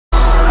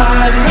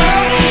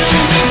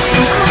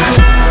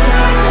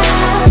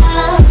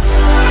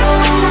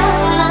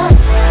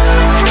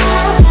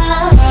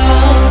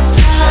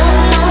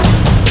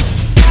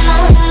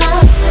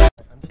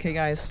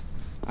guys,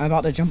 I'm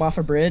about to jump off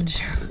a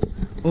bridge.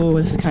 Oh,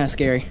 this is kind of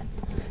scary.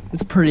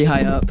 It's pretty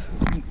high up.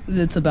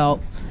 It's about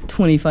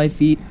 25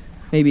 feet,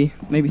 maybe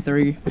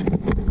 30.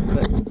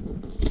 But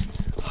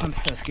I'm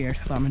so scared,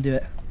 but I'm gonna do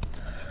it.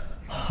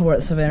 We're at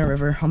the Savannah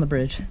River on the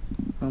bridge.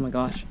 Oh my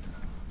gosh,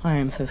 I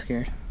am so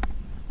scared.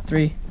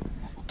 3,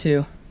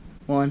 2,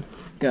 1,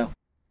 go.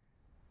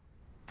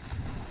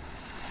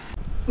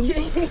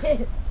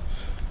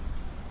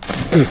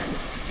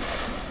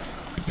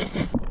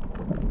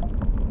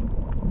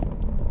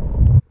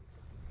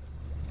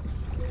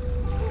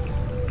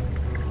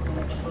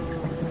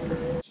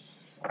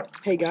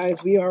 Hey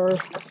guys, we are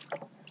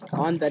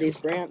on Betty's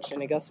Branch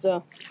in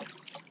Augusta.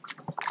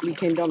 We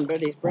came down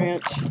Betty's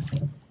Branch,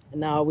 and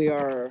now we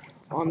are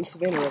on the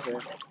Savannah River.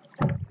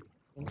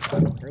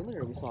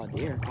 Earlier we saw a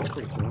deer. That's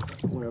pretty cool.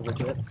 Went over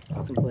to it,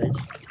 got some footage.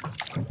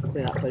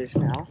 Play that footage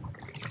now.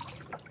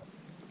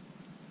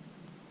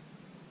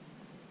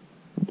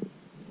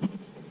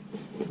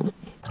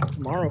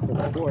 Tomorrow for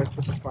the 4th,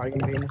 which is probably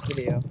going to be in this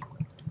video,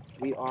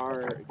 we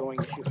are going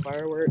to shoot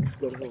fireworks,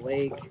 go to the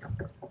lake.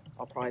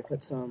 I'll probably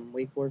put some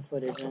wakeboard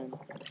footage in.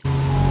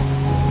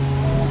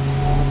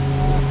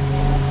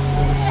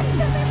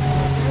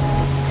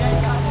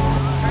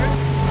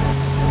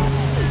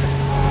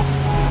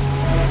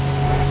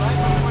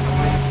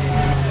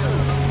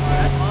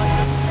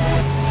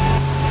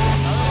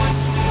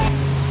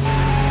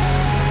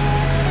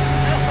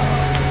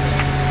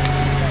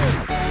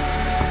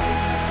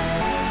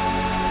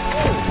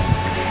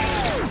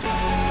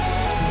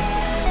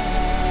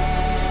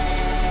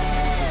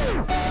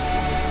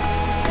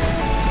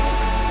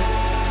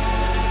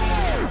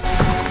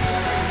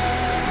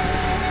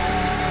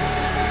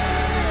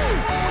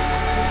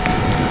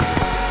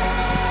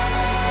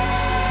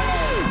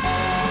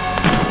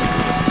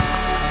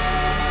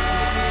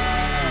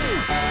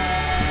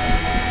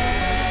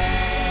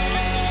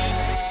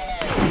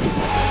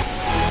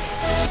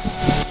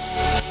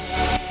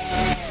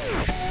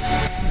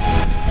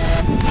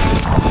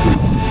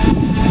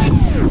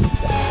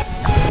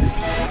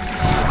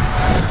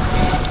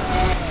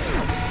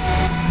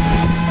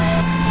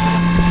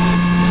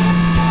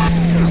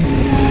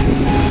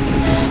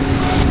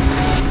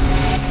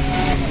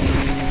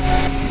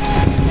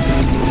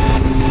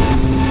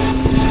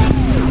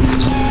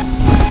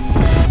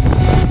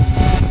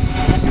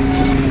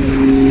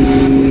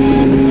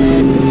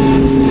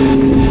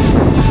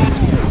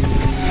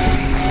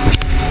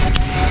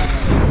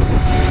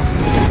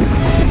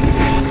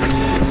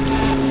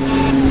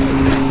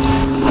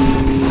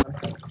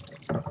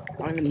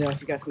 I don't even know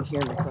if you guys can hear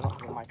me because I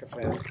don't have a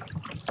microphone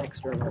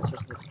external. It's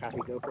just the crappy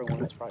GoPro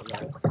one. It's probably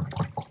loud.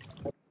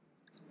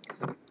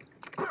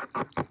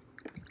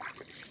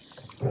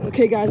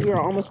 Okay guys, we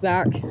are almost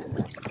back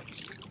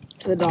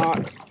to the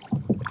dock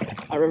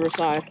at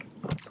Riverside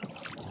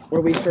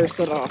where we first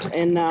set off,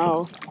 and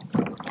now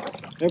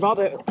we're about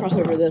to cross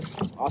over this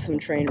awesome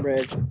train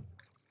bridge, and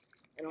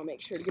I'll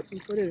make sure to get some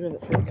footage of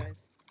it for you guys.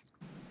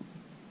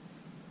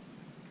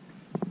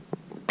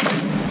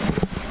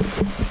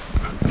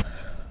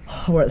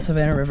 We're at the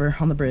Savannah River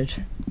on the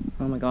bridge.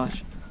 Oh my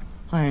gosh,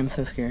 I am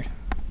so scared.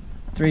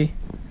 3,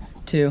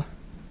 2,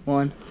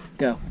 1,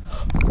 go.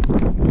 Hope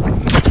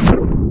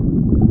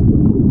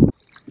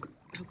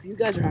you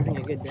guys are having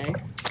a good day.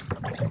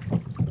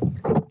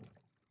 On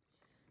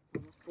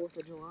the 4th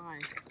of July.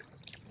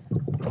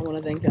 I want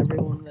to thank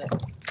everyone that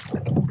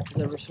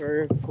has ever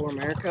served for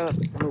America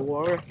in the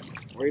war,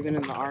 or even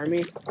in the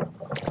army.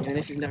 Even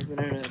if you've never been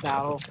in a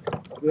battle,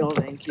 we all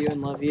thank you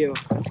and love you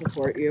and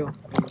support you.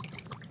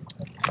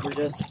 And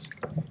we're just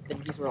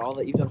thank you for all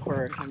that you've done for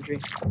our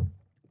country.